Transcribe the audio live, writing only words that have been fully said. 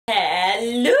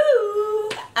Hello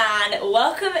and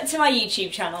welcome to my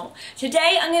YouTube channel.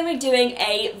 Today I'm going to be doing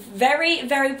a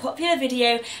very popular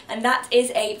video, and that is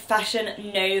a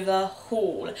Fashion Nova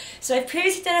haul. So I've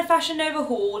previously done a Fashion Nova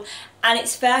haul, and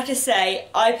it's fair to say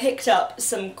I picked up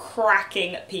some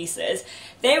cracking pieces.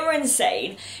 They were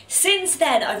insane. Since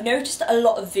then I've noticed a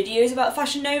lot of videos about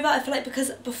Fashion Nova. I feel like because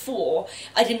before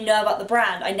I didn't know about the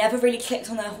brand, I never really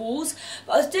clicked on their hauls,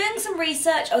 but I was doing some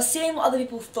research, I was seeing what other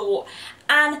people thought,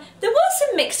 and there were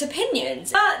some mixed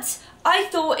opinions. But I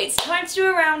thought it's time to do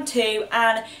a round two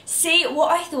and see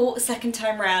what I thought the second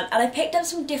time round, and I picked up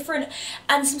some different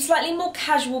and some slightly more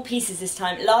casual pieces this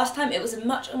time. Last time it was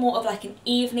much more of like an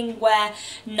evening wear,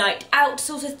 night out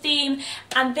sort of theme,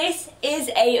 and this is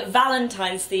a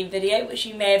Valentine's theme video, which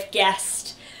you may have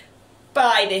guessed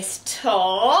by this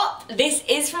top. This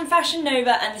is from Fashion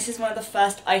Nova, and this is one of the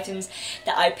first items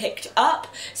that I picked up.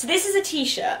 So this is a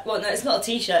t-shirt. Well, no, it's not a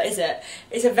t-shirt, is it?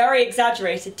 It's a very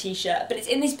exaggerated t-shirt, but it's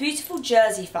in this beautiful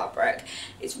jersey fabric.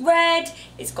 It's red,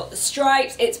 it's got the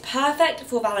stripes, it's perfect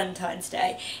for Valentine's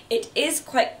Day. It is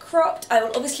quite cropped. I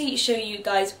will obviously show you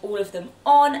guys all of them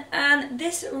on, and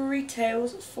this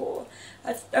retails for,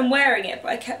 I'm wearing it,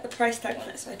 but I kept the price tag on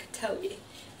it so I could tell you.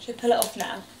 Should I pull it off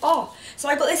now? Oh, so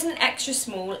I got this in an extra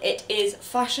small. It is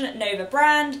Fashion Nova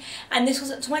brand, and this was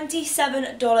at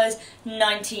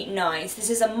 $27.99. So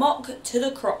this is a mock to the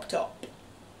crop top.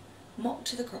 Mock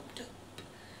to the crop top.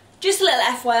 Just a little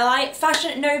FYI,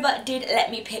 Fashion Nova did let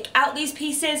me pick out these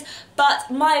pieces, but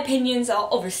my opinions are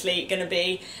obviously going to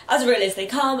be as real as they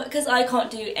come, because I can't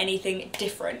do anything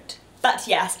different. But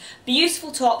yes,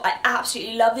 beautiful top. I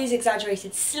absolutely love these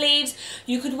exaggerated sleeves.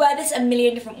 You could wear this a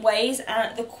million different ways,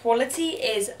 and the quality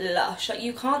is lush. Like,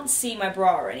 you can't see my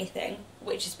bra or anything,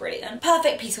 which is brilliant.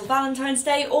 Perfect piece for Valentine's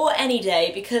Day or any day,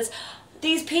 because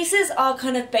these pieces are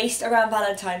kind of based around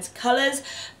Valentine's colours,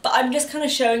 but I'm just kind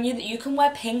of showing you that you can wear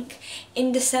pink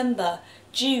in December,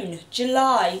 June,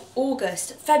 July,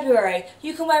 August, February.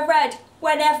 You can wear red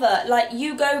whenever. Like,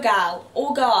 you go gal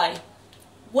or guy.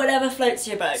 Whatever floats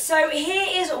your boat. So here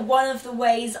is one of the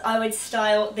ways I would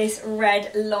style this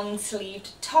red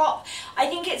long-sleeved top. I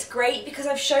think it's great because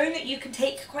I've shown that you can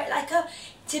take quite like a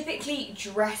typically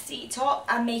dressy top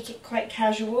and make it quite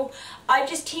casual. I've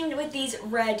just teamed with these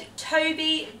red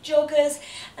Toby joggers,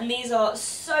 and these are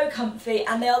so comfy,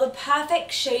 and they are the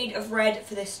perfect shade of red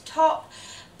for this top.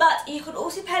 But you could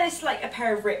also pair this to like a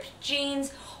pair of ripped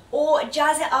jeans, or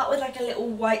jazz it up with like a little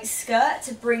white skirt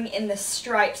to bring in the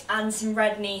stripes and some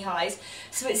red knee highs.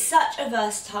 So it's such a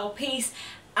versatile piece,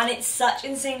 and it's such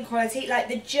insane quality. Like,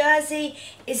 the jersey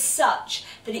is such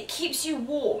that it keeps you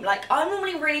warm. Like, I'm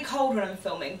normally really cold when I'm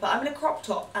filming, but I'm in a crop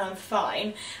top and I'm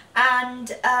fine.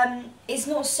 And it's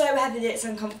not so heavy that it's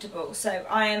uncomfortable. So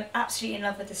I am absolutely in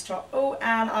love with this top. Oh,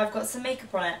 and I've got some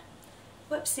makeup on it.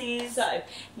 Whoopsies. So,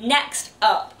 next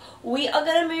up, we are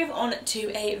going to move on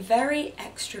to a very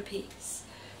extra piece.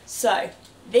 So,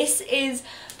 this is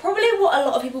probably what a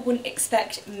lot of people wouldn't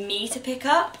expect me to pick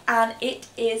up, and it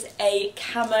is a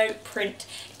camo print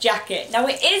jacket. Now,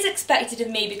 it is expected of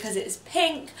me because it is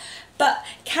pink, but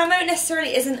camo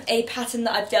necessarily isn't a pattern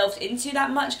that I've delved into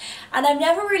that much, and I've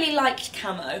never really liked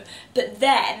camo, but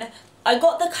then I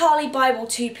got the Carly Bible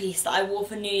two-piece that I wore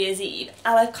for New Year's Eve,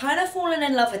 and I've kind of fallen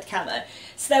in love with camo.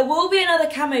 So there will be another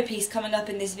camo piece coming up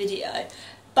in this video,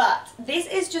 but this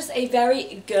is just a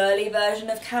very girly version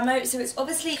of camo. So it's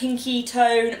obviously pinky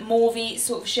tone, mauvey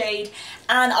sort of shade,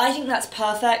 and I think that's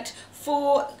perfect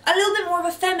for a little bit more of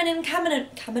a feminine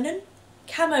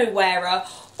camo wearer,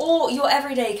 or your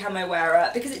everyday camo wearer,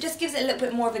 because it just gives it a little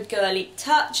bit more of a girly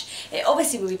touch. It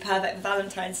obviously will be perfect for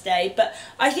Valentine's Day, but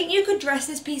I think you could dress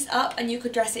this piece up and you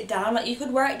could dress it down. Like, you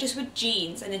could wear it just with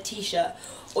jeans and a t-shirt,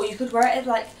 or you could wear it as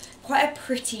like quite a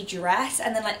pretty dress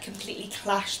and then like completely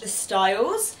clash the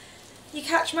styles. You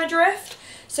catch my drift?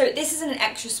 So this is an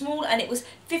extra small, and it was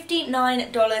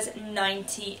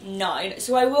 $59.99.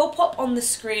 So I will pop on the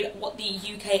screen what the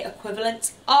UK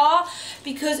equivalents are,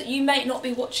 because you might not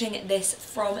be watching this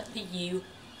from the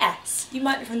US. You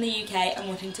might be from the UK and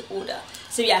wanting to order.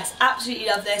 So yes, absolutely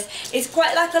love this. It's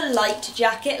quite like a light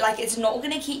jacket. Like, it's not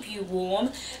going to keep you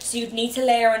warm, so you'd need to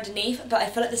layer underneath, but I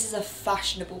feel like this is a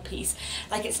fashionable piece.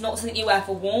 Like, it's not something you wear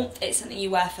for warmth, it's something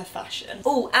you wear for fashion.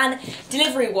 Oh, and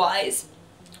delivery wise,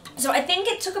 so I think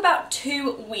it took about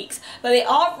 2 weeks, but they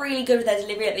are really good with their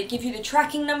delivery. They give you the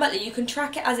tracking number that you can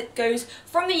track it as it goes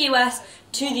from the US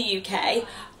to the UK.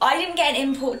 I didn't get an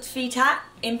import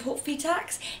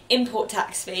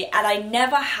tax fee, and I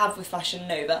never have with Fashion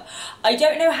Nova. I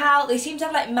don't know how. They seem to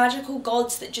have like magical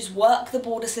gods that just work the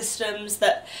border systems,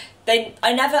 that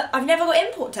I've never got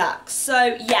import tax.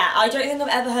 So yeah, I don't think I've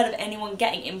ever heard of anyone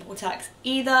getting import tax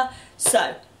either.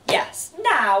 So yes.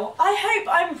 Now, I hope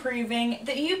I'm proving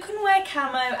that you can wear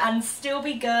camo and still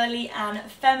be girly and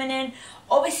feminine.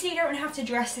 Obviously, you don't have to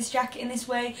dress this jacket in this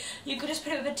way. You could just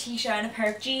put it with a t-shirt and a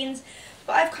pair of jeans.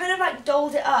 But I've kind of like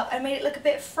dolled it up and made it look a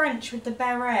bit French with the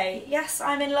beret. Yes,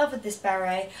 I'm in love with this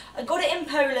beret. I got it in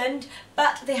Poland,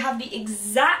 but they have the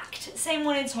exact same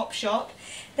one in Topshop.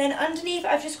 Then underneath,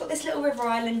 I've just got this little River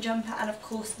Island jumper and of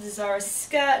course the Zara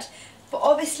skirt. But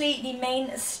obviously the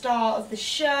main star of the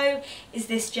show is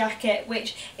this jacket,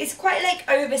 which is quite like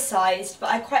oversized,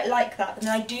 but I quite like that. But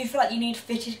then I do feel like you need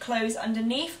fitted clothes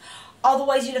underneath,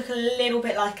 otherwise you look a little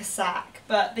bit like a sack.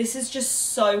 But this is just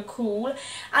so cool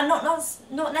and not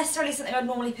necessarily something I'd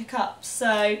normally pick up.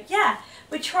 So yeah,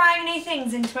 we're trying new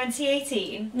things in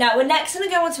 2018. Now we're next going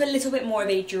to go on to a little bit more of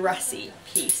a dressy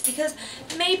piece, because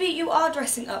maybe you are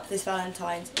dressing up this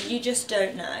Valentine's, you just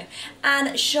don't know.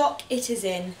 And shock, it is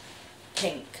in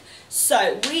pink.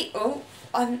 So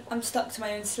I'm stuck to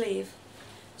my own sleeve.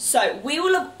 So we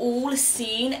will have all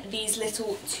seen these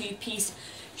little two-piece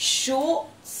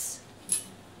shorts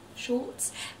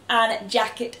and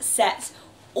jacket sets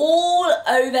all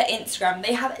over Instagram.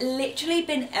 They have literally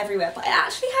been everywhere, but I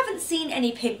actually haven't seen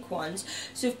any pink ones.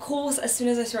 So of course, as soon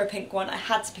as I saw a pink one, I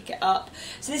had to pick it up.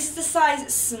 So this is the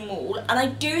size small, and I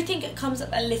do think it comes up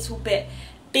a little bit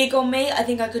big on me. I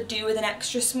think I could do with an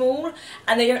extra small,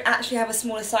 and they don't actually have a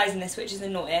smaller size in this, which is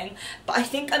annoying, but I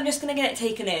think I'm just going to get it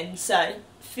taken in, so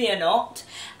fear not.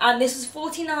 And this was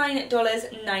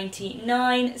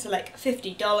 $49.99, so like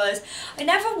 $50.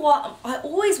 I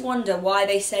always wonder why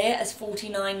they say it as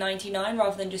 $49.99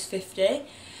 rather than just $50,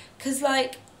 because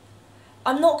like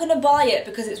I'm not going to buy it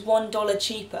because it's $1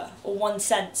 cheaper, or 1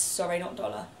 cent, sorry, not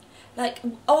dollar. Like,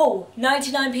 oh,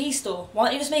 99p store. Why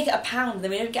don't you just make it £1, then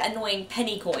we don't get annoying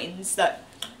penny coins? So,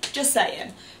 just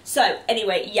saying. So,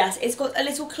 anyway, yes, it's got a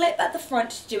little clip at the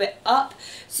front to do it up.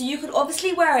 So you could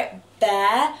obviously wear it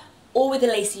bare, or with a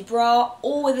lacy bra,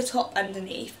 or with a top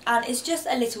underneath. And it's just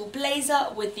a little blazer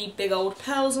with the big old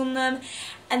pearls on them.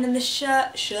 And then the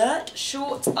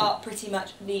shorts are pretty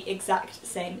much the exact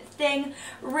same thing.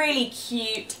 Really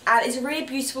cute, and it's a really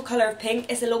beautiful colour of pink.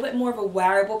 It's a little bit more of a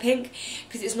wearable pink,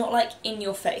 because it's not like in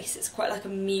your face, it's quite like a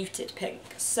muted pink.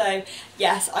 So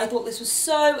yes, I thought this was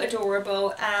so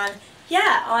adorable, and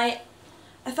yeah, I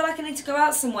feel like I need to go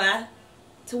out somewhere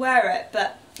to wear it,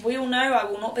 but we all know I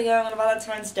will not be going on a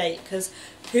Valentine's date, because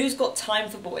who's got time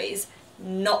for boys?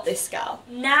 Not this gal.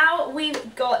 Now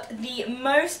we've got the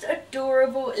most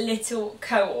adorable little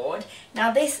cord. Now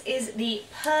this is the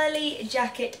pearly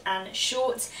jacket and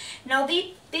shorts. Now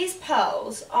these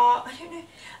pearls are, I don't know,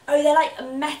 oh, they're like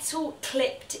metal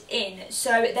clipped in,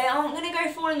 so they aren't going to go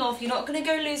falling off. You're not going to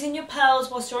go losing your pearls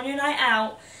whilst you're on your night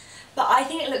out. But I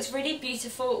think it looks really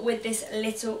beautiful with this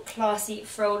little classy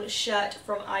frilled shirt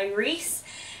from Iris.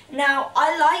 Now,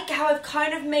 I like how I've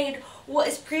kind of made what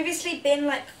has previously been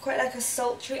like quite like a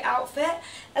sultry outfit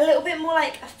a little bit more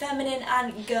like feminine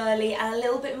and girly, and a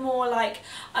little bit more like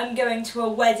I'm going to a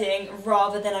wedding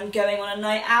rather than I'm going on a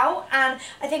night out. And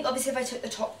I think obviously if I took the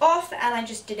top off and I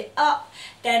just did it up,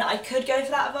 then I could go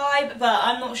for that vibe, but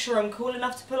I'm not sure I'm cool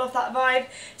enough to pull off that vibe,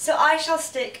 so I shall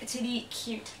stick to the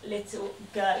cute little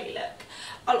girly look.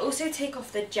 I'll also take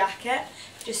off the jacket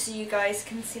just so you guys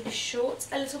can see the shorts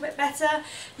a little bit better.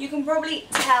 You can probably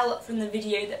tell from the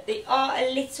video that they are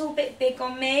a little bit big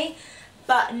on me,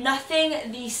 but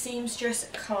nothing the seamstress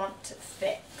can't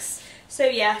fix. So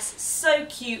yes, so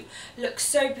cute, looks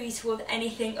so beautiful with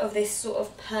anything of this sort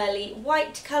of pearly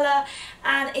white colour,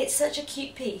 and it's such a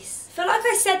cute piece. I feel like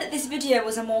I said that this video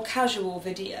was a more casual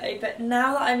video, but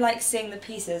now that I'm like seeing the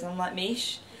pieces, I'm like,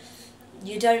 Mish,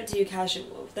 you don't do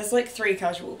casual. There's like 3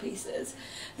 casual pieces.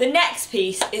 The next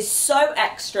piece is so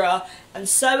extra and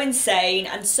so insane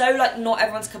and so like not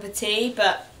everyone's cup of tea,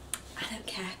 but I don't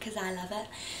care because I love it.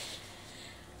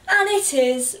 And it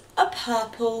is a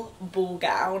purple ball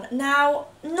gown. Now,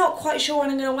 not quite sure when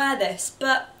I'm going to wear this,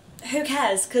 but who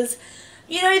cares? Because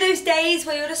you know those days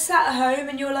where you're just sat at home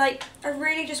and you're like, I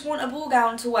really just want a ball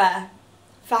gown to wear.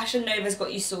 Fashion Nova's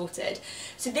got you sorted.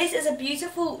 So this is a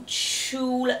beautiful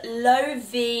tulle, low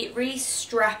V, really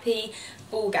strappy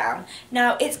ball gown.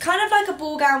 Now it's kind of like a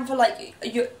ball gown for like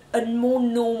a more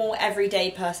normal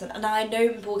everyday person, and I know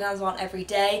ball gowns aren't every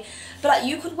day, but like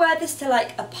you could wear this to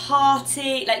like a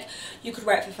party, like you could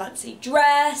wear it for fancy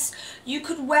dress, you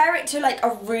could wear it to like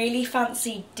a really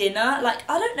fancy dinner. Like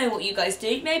I don't know what you guys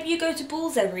do, maybe you go to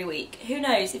balls every week, who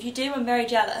knows? If you do, I'm very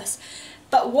jealous.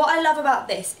 But what I love about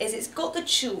this is it's got the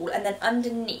tulle, and then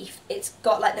underneath it's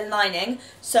got like the lining,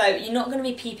 so you're not going to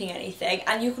be peeping anything,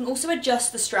 and you can also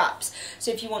adjust the straps.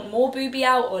 So if you want more boobie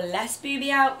out or less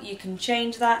boobie out, you can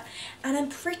change that. And I'm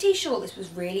pretty sure this was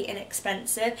really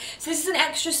inexpensive. So this is an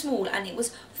extra small, and it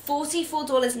was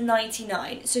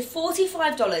 $44.99. So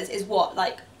 $45 is what,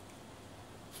 like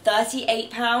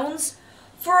 £38?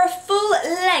 For a full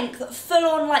length, full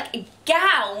on like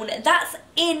gown, that's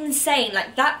insane.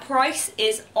 Like that price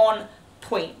is on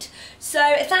point.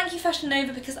 So thank you Fashion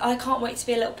Nova, because I can't wait to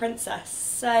be a little princess.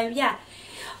 So yeah,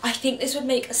 I think this would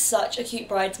make such a cute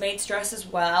bridesmaid's dress as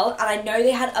well. And I know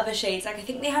they had other shades, like I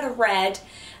think they had a red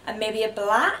and maybe a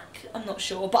black, I'm not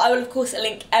sure. But I will of course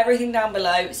link everything down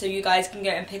below so you guys can go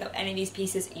and pick up any of these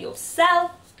pieces yourself.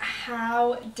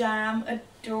 How damn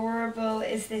adorable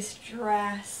is this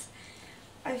dress?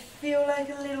 I feel like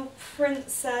a little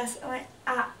princess and I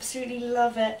absolutely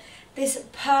love it. This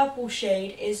purple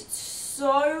shade is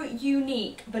so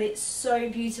unique, but it's so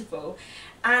beautiful.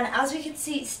 And as we can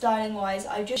see styling wise,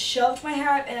 I've just shoved my hair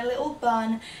up in a little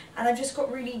bun, and I've just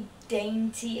got really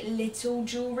dainty little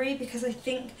jewellery because I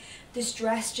think this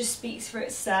dress just speaks for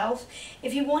itself.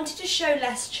 If you wanted to show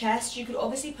less chest, you could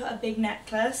obviously put a big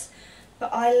necklace, but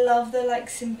I love the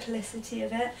like simplicity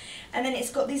of it. And then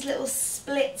it's got these little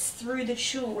splits through the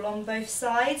tulle on both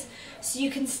sides, so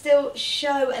you can still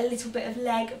show a little bit of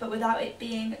leg but without it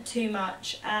being too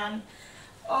much. And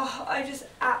oh, I just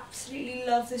absolutely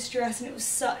love this dress, and it was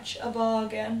such a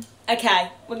bargain.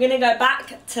 Okay, we're gonna go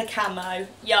back to camo,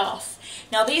 yes.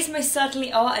 Now these most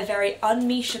certainly are a very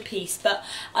un-Misha piece, but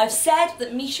I've said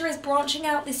that Misha is branching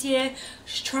out this year.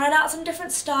 She's trying out some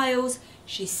different styles.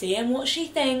 She's seeing what she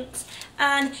thinks,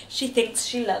 and she thinks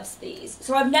she loves these.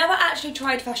 So I've never actually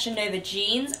tried Fashion Nova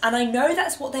jeans, and I know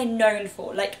that's what they're known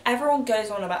for. Like, everyone goes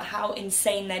on about how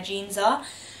insane their jeans are.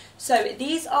 So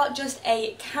these are just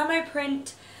a camo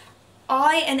print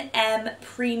I&M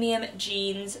premium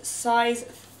jeans, size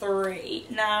 3.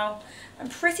 Now, I'm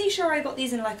pretty sure I got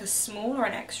these in like a small or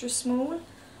an extra small.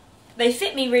 They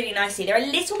fit me really nicely. They're a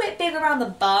little bit big around the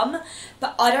bum,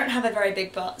 but I don't have a very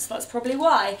big butt, so that's probably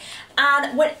why.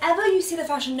 And whenever you see the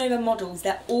Fashion Nova models,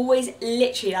 they're always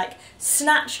literally like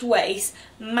snatched waist,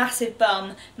 massive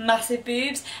bum, massive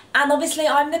boobs, and obviously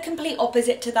I'm the complete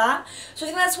opposite to that. So I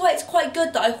think that's why it's quite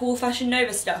good that I haul Fashion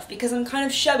Nova stuff, because I'm kind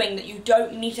of showing that you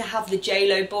don't need to have the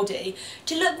J-Lo body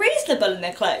to look reasonable in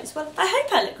their clothes. Well, I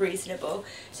hope I look reasonable.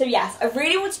 So yes, I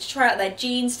really wanted to try out their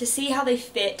jeans to see how they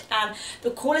fit, and the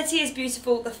quality is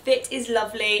beautiful, the fit is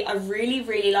lovely. I really,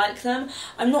 really like them.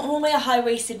 I'm not normally a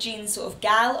high-waisted jeans sort of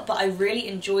gal, but I really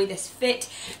enjoy this fit.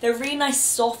 They're really nice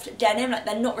soft denim, like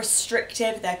they're not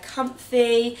restrictive, they're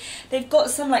comfy. They've got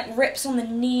some like rips on the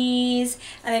knees,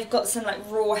 and they've got some like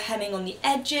raw hemming on the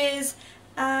edges,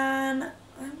 and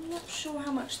I'm not sure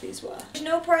how much these were.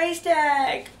 No price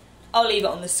tag! I'll leave it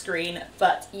on the screen,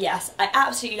 but yes, I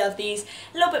absolutely love these.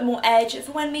 A little bit more edge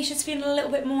for when Misha's feeling a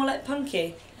little bit more like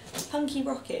punky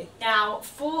rocky. Now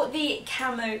for the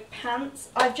camo pants,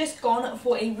 I've just gone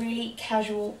for a really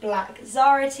casual black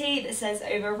Zara tee that says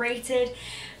overrated,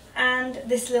 and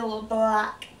this little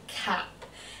black cap.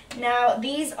 Now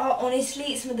these are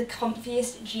honestly some of the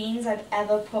comfiest jeans I've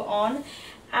ever put on,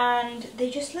 and they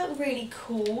just look really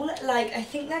cool. Like, I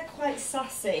think they're quite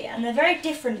sassy and they're very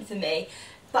different for me,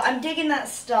 but I'm digging that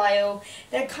style.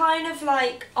 They're kind of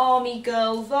like army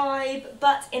girl vibe,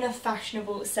 but in a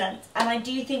fashionable sense. And I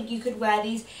do think you could wear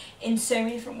these in so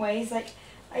many different ways. Like,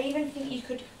 I even think you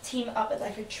could team it up with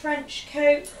like a trench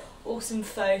coat or some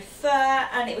faux fur,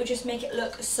 and it would just make it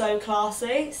look so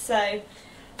classy. So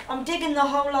I'm digging the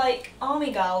whole like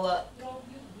army girl look.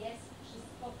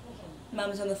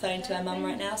 Mum's on the phone to her mum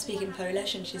right now speaking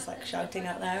Polish, and she's like shouting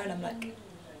out there, and I'm like,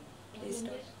 please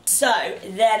stop. So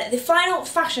then the final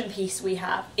fashion piece we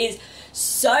have is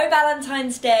so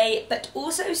Valentine's Day, but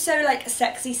also so like a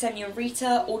sexy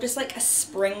senorita, or just like a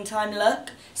springtime look.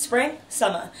 Spring?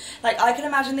 Summer. Like, I can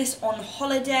imagine this on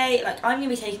holiday. Like, I'm going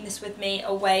to be taking this with me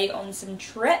away on some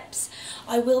trips.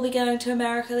 I will be going to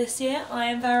America this year. I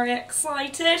am very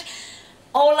excited.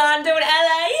 Orlando and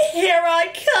LA, here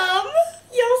I come.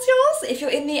 Yes, yes. If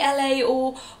you're in the LA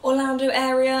or Orlando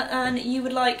area and you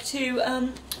would like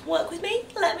to work with me,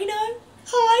 let me know.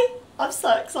 Hi. I'm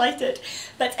so excited.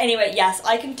 But anyway, yes,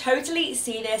 I can totally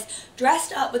see this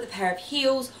dressed up with a pair of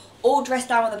heels or dressed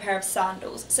down with a pair of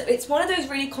sandals. So it's one of those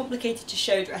really complicated to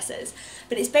show dresses,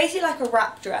 but it's basically like a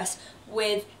wrap dress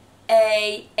with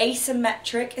a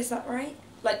asymmetric, is that right?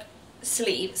 Like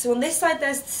sleeve. So on this side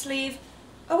there's the sleeve.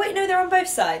 Oh wait, no, they're on both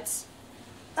sides.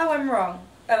 Oh, I'm wrong.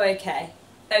 Oh, okay.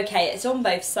 okay, it's on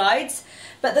both sides,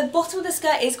 but the bottom of the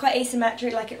skirt is quite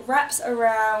asymmetric, like it wraps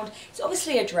around. It's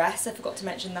obviously a dress, I forgot to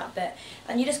mention that bit,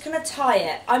 and you just kind of tie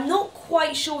it. I'm not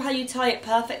quite sure how you tie it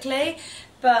perfectly,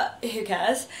 but who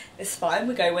cares, it's fine,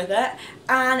 we go with it.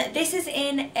 And this is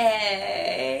in an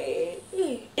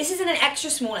extra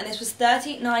small, and this was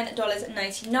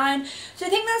 $39.99, so I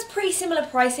think that's pretty similar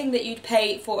pricing that you'd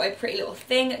pay for a Pretty Little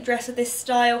Thing dress of this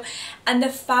style. And the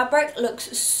fabric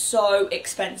looks so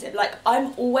expensive. Like,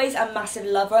 I'm always a massive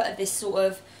lover of this sort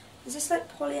of, is this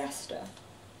like polyester?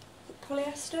 Is it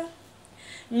polyester?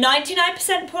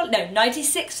 96%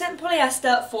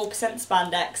 polyester, 4%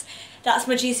 spandex. That's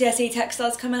my GCSE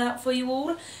textiles coming out for you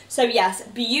all. So yes,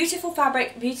 beautiful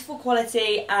fabric, beautiful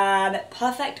quality, and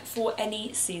perfect for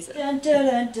any season. Dun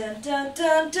dun dun dun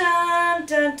dun dun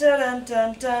dun dun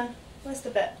dun dun. Where's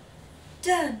the bit?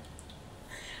 Done.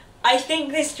 I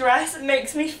think this dress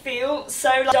makes me feel so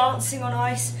like Dancing on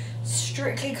Ice,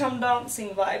 Strictly Come Dancing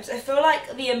vibes. I feel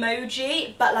like the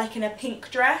emoji, but like in a pink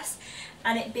dress,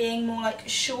 and it being more like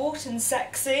short and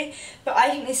sexy. But I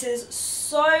think this is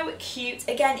so cute.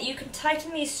 Again, you can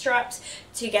tighten these straps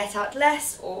to get out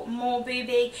less or more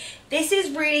booby. This is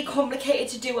really complicated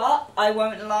to do up, I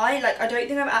won't lie. Like, I don't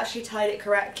think I've actually tied it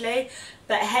correctly,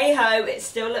 but hey ho, it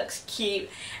still looks cute.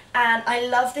 And I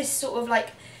love this sort of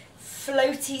like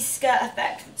floaty skirt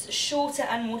effect. It's shorter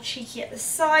and more cheeky at the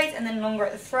side and then longer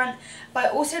at the front. But I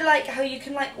also like how you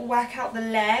can like whack out the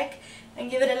leg and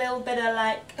give it a little bit of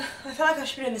like, I feel like I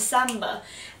should be doing the samba.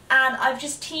 And I've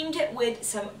just teamed it with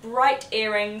some bright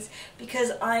earrings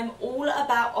because I'm all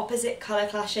about opposite colour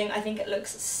clashing. I think it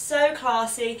looks so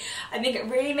classy. I think it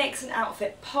really makes an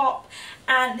outfit pop,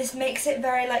 and this makes it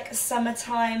very like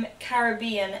summertime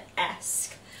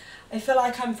Caribbean-esque. I feel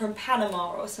like I'm from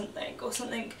Panama or something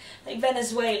like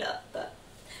Venezuela, but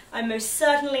I'm most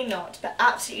certainly not. But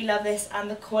absolutely love this, and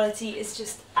the quality is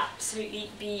just absolutely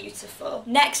beautiful.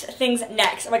 Next things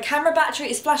next. My camera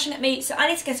battery is flashing at me, so I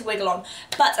need to get a wiggle on.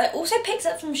 But I also picked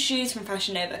up some shoes from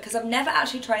Fashion Nova because I've never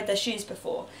actually tried their shoes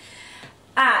before.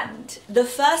 And the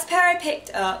first pair I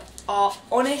picked up are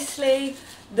honestly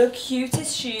the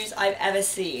cutest shoes I've ever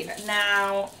seen.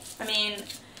 Now, I mean,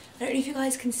 I don't know if you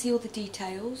guys can see all the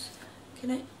details.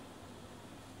 Can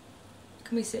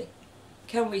we see?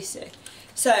 Can we see?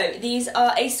 So these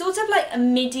are a sort of like a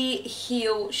midi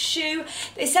heel shoe.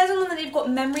 It says on them that they've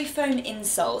got memory foam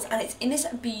insoles, and it's in this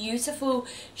beautiful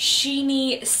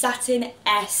sheeny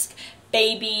satin-esque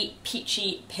baby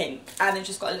peachy pink, and they've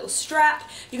just got a little strap.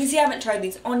 You can see I haven't tried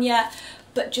these on yet,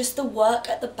 but just the work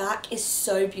at the back is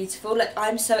so beautiful. Like,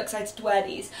 I'm so excited to wear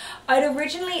these. I'd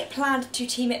originally planned to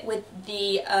team it with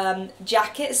the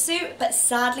jacket suit, but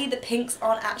sadly the pinks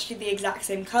aren't actually the exact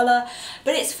same colour.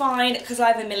 But it's fine because I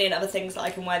have a million other things that I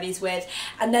can wear these with,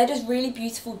 and they're just really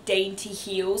beautiful dainty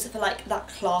heels for like that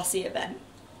classy event,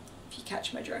 if you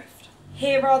catch my drift.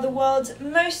 Here are the world's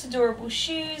most adorable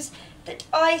shoes that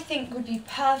I think would be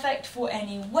perfect for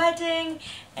any wedding,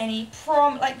 any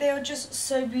prom. Like, they are just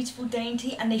so beautiful,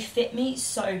 dainty, and they fit me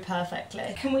so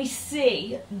perfectly. Can we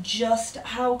see just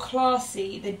how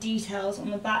classy the details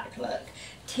on the back look?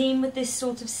 Team with this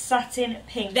sort of satin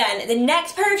pink. Then the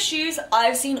next pair of shoes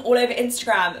I've seen all over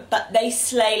Instagram, but they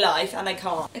slay life and I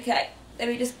can't. Okay, let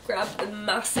me just grab the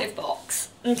massive box.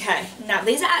 Okay, now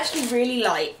these are actually really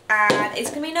light, and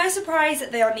it's gonna be no surprise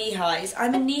that they are knee highs.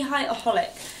 I'm a knee high-aholic,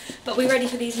 but we're ready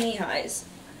for these knee highs.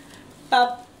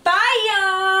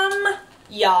 Ba-bam!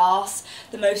 Yas,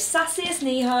 the most sassiest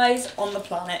knee highs on the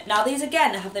planet. Now these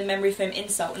again have the memory foam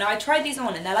insole. Now I tried these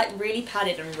on and they're like really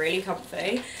padded and really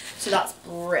comfy, so that's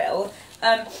brill.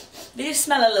 They just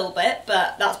smell a little bit,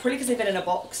 but that's probably because they've been in a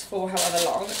box for however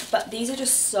long. But these are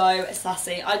just so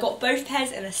sassy. I got both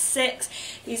pairs in a 6.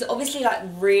 These are obviously like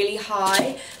really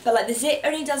high, but like the zip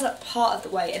only does like part of the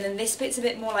way, and then this bit's a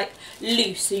bit more like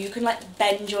loose, so you can like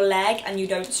bend your leg and you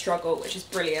don't struggle, which is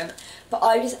brilliant. But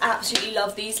I just absolutely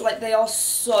love these. Like, they are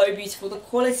so beautiful. The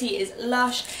quality is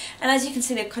lush, and as you can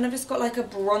see, they've kind of just got like a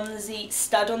bronzy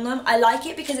stud on them. I like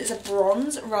it because it's a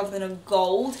bronze rather than a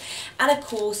gold, and of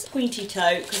course pointy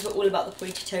toe, because we're all about the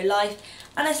pointy toe life,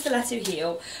 and a stiletto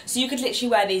heel. So you could literally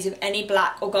wear these with any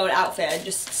black or gold outfit and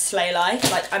just slay life.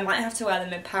 Like, I might have to wear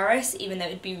them in Paris, even though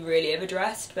it'd be really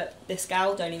overdressed, but this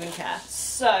gal don't even care.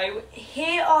 So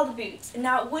here are the boots.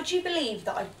 Now, would you believe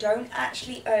that I don't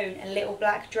actually own a little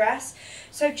black dress?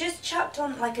 So I've just chucked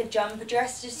on like a jumper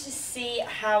dress just to see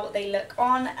how they look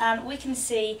on, and we can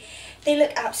see they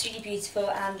look absolutely beautiful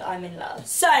and I'm in love.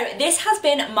 So this has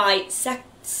been my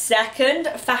second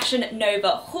Fashion Nova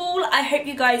haul. I hope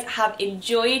you guys have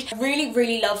enjoyed. I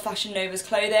really love Fashion Nova's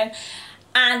clothing,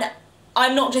 and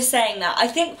I'm not just saying that. I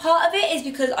think part of it is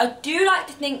because I do like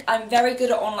to think I'm very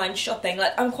good at online shopping.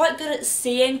 Like, I'm quite good at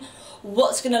seeing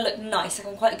what's going to look nice. Like,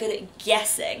 I'm quite good at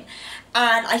guessing.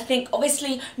 And I think,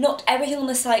 obviously, not everything on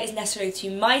the site is necessarily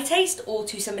to my taste or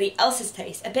to somebody else's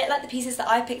taste. A bit like the pieces that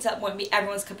I picked up won't be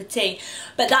everyone's cup of tea.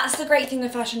 But that's the great thing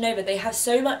with Fashion Nova. They have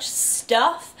so much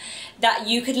stuff that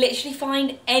you could literally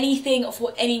find anything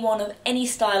for anyone of any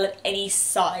style, of any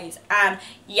size. And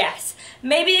yes,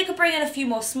 maybe they could bring in a few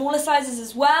more smaller sizes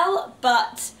as well,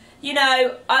 but you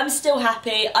know, I'm still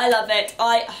happy. I love it.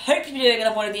 I hope to be doing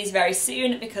another one of these very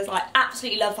soon because I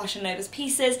absolutely love Fashion Nova's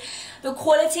pieces. The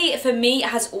quality for me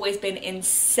has always been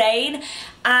insane.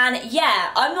 And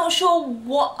yeah, I'm not sure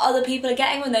what other people are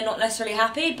getting when they're not necessarily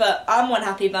happy, but I'm one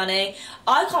happy bunny.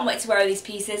 I can't wait to wear all these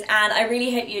pieces, and I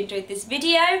really hope you enjoyed this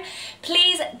video.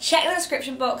 Please check the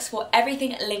description box for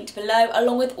everything linked below,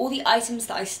 along with all the items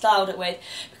that I styled it with,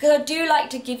 because I do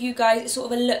like to give you guys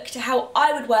sort of a look to how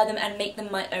I would wear them and make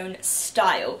them my own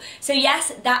style. So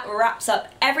yes, that wraps up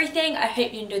everything. I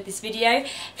hope you enjoyed this video.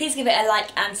 Please give it a like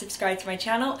and subscribe to my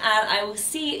channel, and I will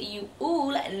see you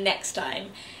all next time.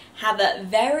 Have a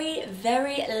very,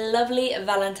 very lovely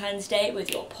Valentine's Day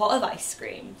with your pot of ice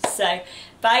cream. So,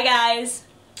 bye guys!